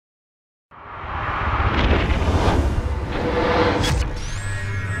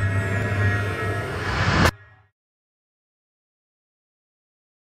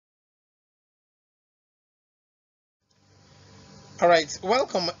All right,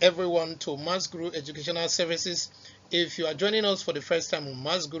 welcome everyone to Maths Guru Educational Services. If you are joining us for the first time on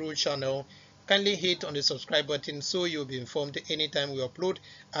Maths Guru channel, kindly hit on the subscribe button so you'll be informed anytime we upload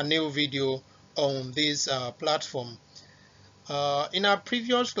a new video on this platform. In our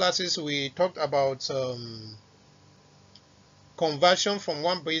previous classes, we talked about conversion from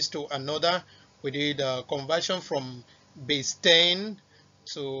one base to another. We did conversion from base 10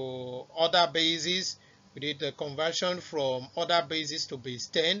 to other bases. We did the conversion from other bases to base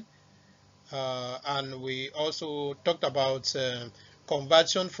 10. And we also talked about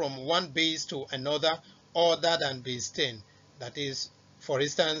conversion from one base to another other than base 10. That is, for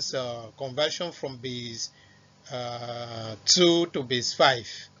instance, conversion from base 2 to base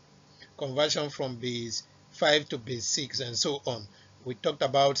 5, conversion from base 5 to base 6, and so on. We talked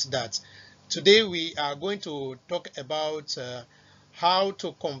about that. Today we are going to talk about how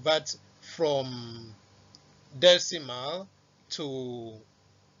to convert from decimal to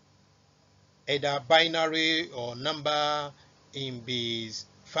either binary or number in base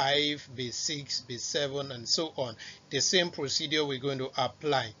 5, base 6, base 7, and so on. The same procedure we're going to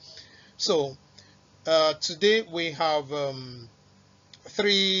apply. So today we have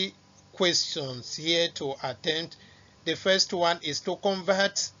 3 questions here to attempt. The first one is to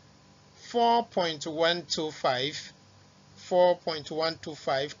convert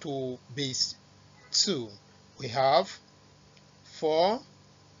 4.125 to base 2. We have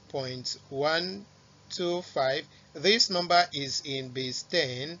 4.125. This number is in base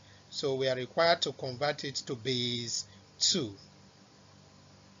 10, so we are required to convert it to base 2.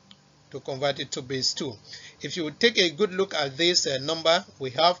 If you take a good look at this number, we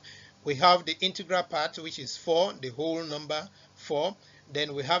have the integral part, which is 4, the whole number 4.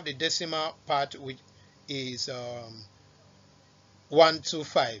 Then we have the decimal part, which is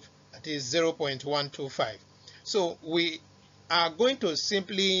 125, that is 0.125. So we are going to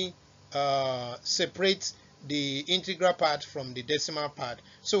simply separate the integral part from the decimal part.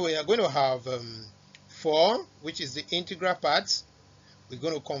 So we are going to have 4, which is the integral part. We're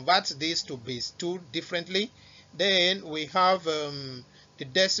going to convert this to base 2 differently. Then we have the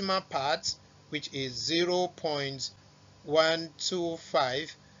decimal part, which is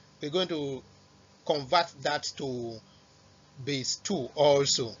 0.125. We're going to convert that to base 2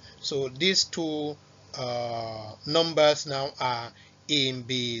 also. So these two numbers now are in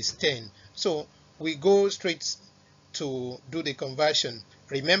base 10. So we go straight to do the conversion.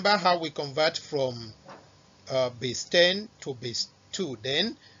 Remember how we convert from base 10 to base 2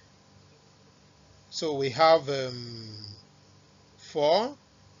 then. So we have 4,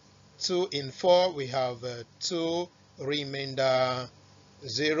 2 in 4, we have 2 remainder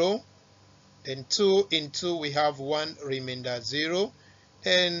 0. Then 2 in 2, we have 1 remainder 0.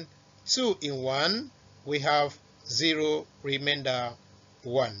 And 2 in 1, we have 0 remainder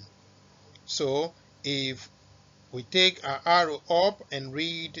 1. So if we take our arrow up and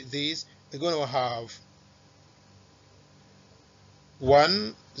read this, we're going to have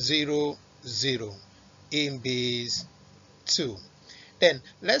 1, 0, 0 in base 2. Then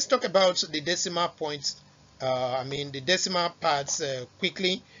let's talk about the decimal points, the decimal parts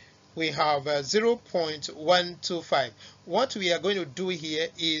quickly. We have 0.125. What we are going to do here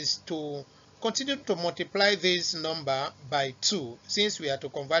is to continue to multiply this number by 2, since we are to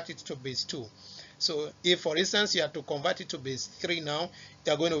convert it to base 2. So if, for instance, you are to convert it to base 3 now,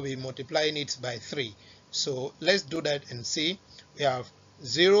 you are going to be multiplying it by 3. So let's do that and see. We have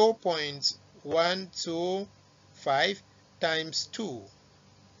 0.125 times 2.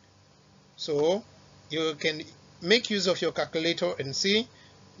 So you can make use of your calculator and see.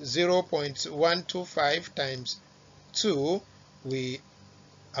 0.125 times 2, we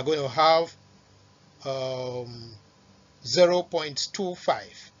are going to have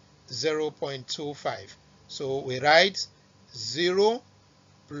 0.25. So we write 0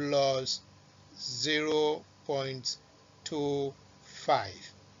 plus 0.25.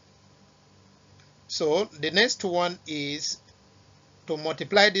 So the next one is to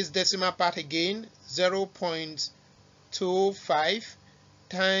multiply this decimal part again. 0.25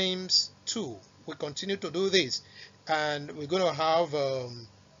 times 2. We continue to do this, and we're going to have,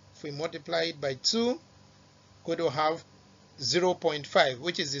 if we multiply it by 2, we're going to have 0.5,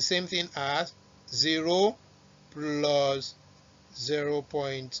 which is the same thing as 0 plus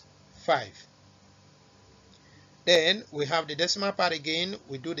 0.5. Then we have the decimal part again.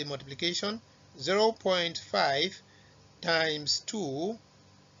 We do the multiplication. 0.5 times 2.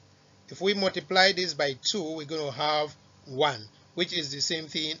 If we multiply this by 2, we're going to have 1, which is the same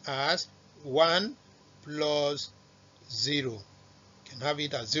thing as 1 plus 0. You can have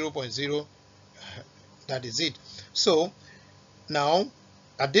it as 0.0. That is it. So Now,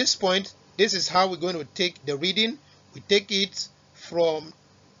 at this point, this is how we're going to take the reading. We take it from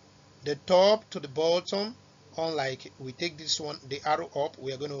the top to the bottom. Unlike we take this one, the arrow up,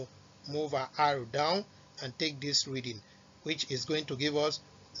 we are going to move our arrow down and take this reading, which is going to give us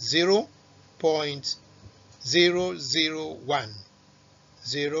 0.001.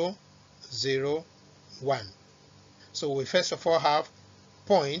 0.001. So we first of all have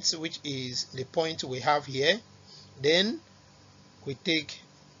points, which is the point we have here. Then we take,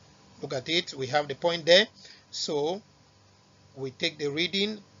 look at it, we have the point there. So we take the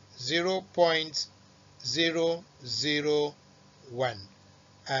reading 0.001,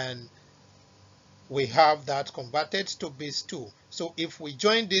 and we have that converted to base 2. So if we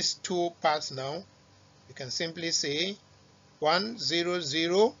join these two parts now, you can simply say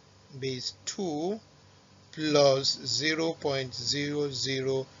 100 base 2 plus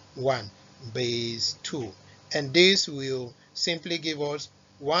 0.001 base 2, and this will simply give us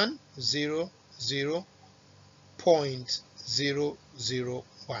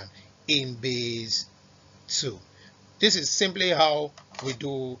 100.001 in base 2. This is simply how we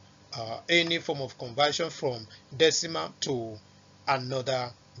do any form of conversion from decimal to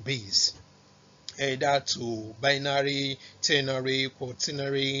another base, either to binary, ternary,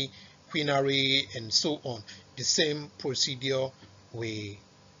 quaternary, quinary, and so on. The same procedure we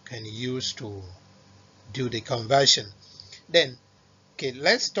can use to do the conversion. Then, okay,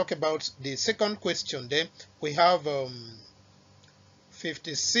 let's talk about the second question. Then we have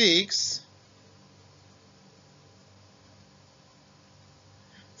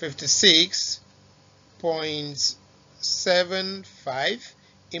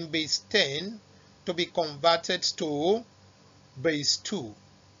in base 10 to be converted to base 2.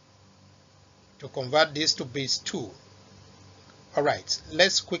 To convert this to base 2. All right,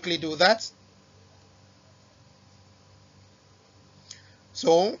 let's quickly do that.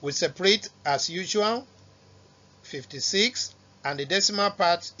 So we separate as usual 56, and the decimal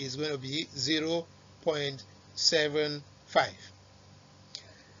part is going to be 0.75.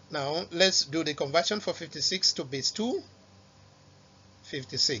 Now let's do the conversion for 56 to base 2.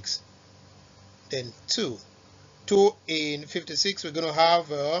 56, then 2. 2 in 56, we're going to have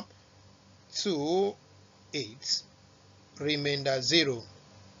 2 8, remainder 0.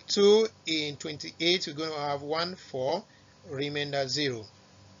 2 in 28, we're going to have 1 4, remainder 0.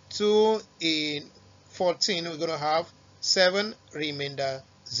 2 in 14, we're going to have 7, remainder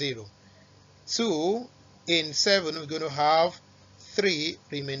 0. 2 in 7, we're going to have 3,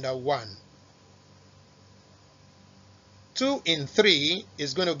 remainder 1. 2 in 3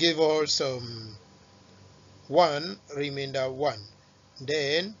 is going to give us 1, remainder 1.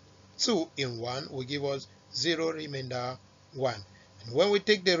 Then 2 in 1 will give us 0, remainder 1. And when we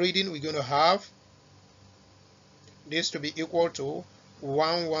take the reading, we're going to have this to be equal to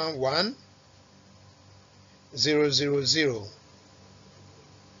 111,000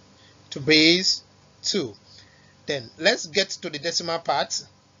 to base 2. Then let's get to the decimal part.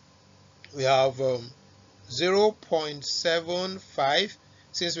 We have 0.75.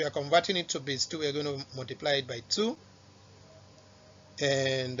 Since we are converting it to base 2, we are going to multiply it by 2.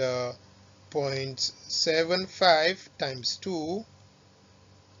 And 0.75 times 2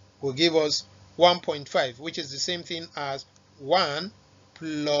 will give us 1.5, which is the same thing as 1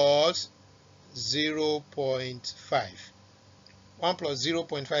 plus 0.5. 1 plus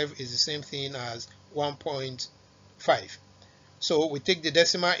 0.5 is the same thing as 1.5. So we take the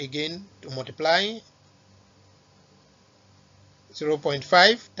decimal again to multiply.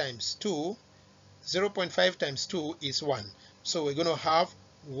 0.5 times 2. 0.5 times 2 is 1. So we're going to have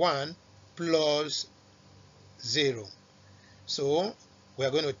 1 plus 0. So we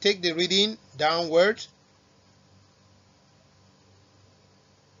are going to take the reading downward.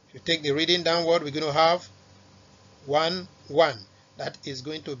 If you take the reading downward, we're going to have 1 1. That is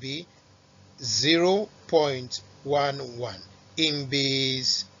going to be 0.11 in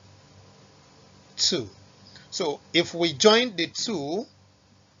base 2. So if we join the 2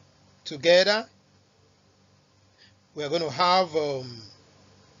 together, we are going to have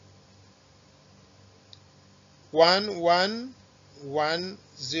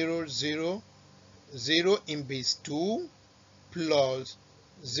 111,000 in base 2 plus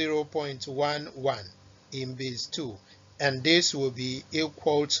 0.11 in base 2, and this will be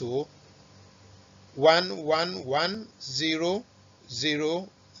equal to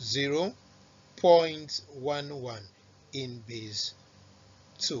 111,000.11 in base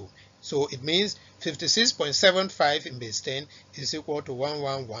 2. So it means 56.75 in base 10 is equal to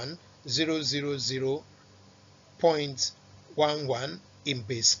 111,000.11 in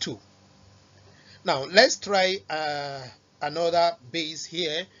base 2. Now let's try another base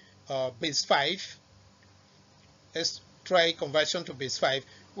here, base 5. Let's try conversion to base 5.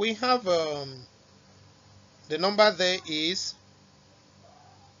 We have the number there is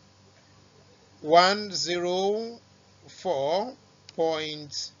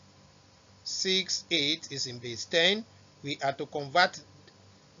 104.68 is in base 10. We are to convert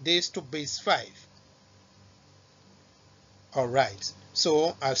this to base 5. Alright,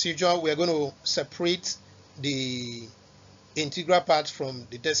 so as usual, we are going to separate the integral part from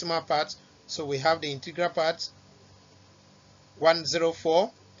the decimal part. So we have the integral part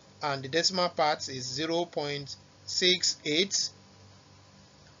 104 and the decimal part is 0.68.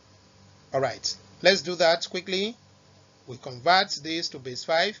 Alright, let's do that quickly. We convert this to base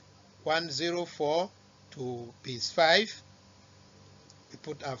 5, 104 to base 5. We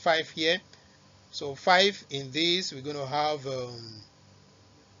put our 5 here. So 5 in this, we're going to have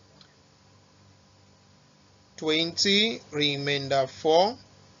 20, remainder 4.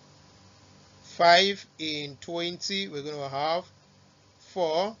 5 in 20, we're going to have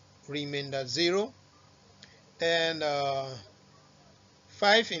 4, remainder 0. And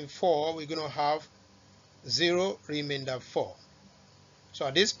 5 in 4, we're going to have 0, remainder 4. So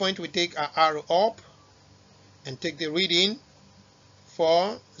at this point, we take our arrow up and take the reading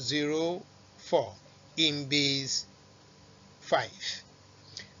 404 in base 5.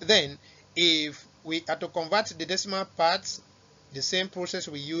 Then, if we are to convert the decimal parts, the same process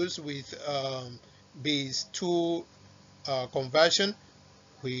we use with base 2 conversion,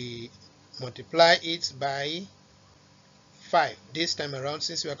 we multiply it by 5 this time around,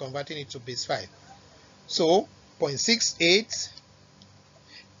 since we are converting it to base 5. So 0.68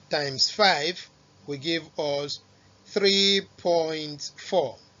 times 5 will give us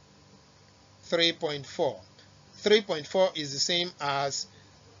 3.4. 3.4 is the same as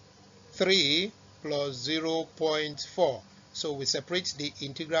 3 plus 0.4. So we separate the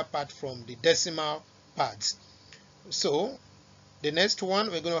integral part from the decimal parts. So the next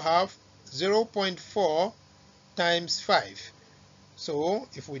one, we're going to have 0.4 times 5. So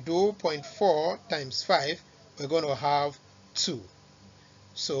if we do 0.4 times 5, we're going to have 2.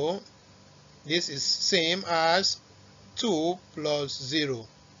 So this is same as 2 plus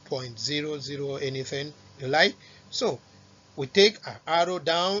 0.00 anything you like. So we take our arrow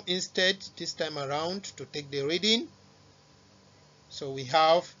down instead this time around to take the reading. So we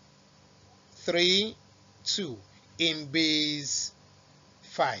have 3, 2 in base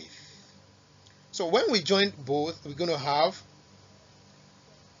 5. So when we join both, we're going to have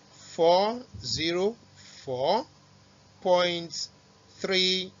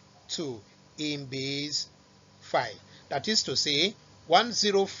 404.32 in base 5. That is to say,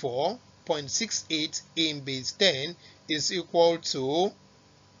 104.68 in base 10 is equal to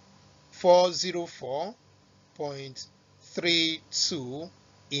 404.32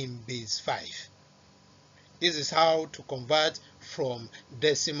 in base 5. This is how to convert from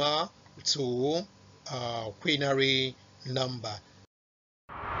decimal to quinary number.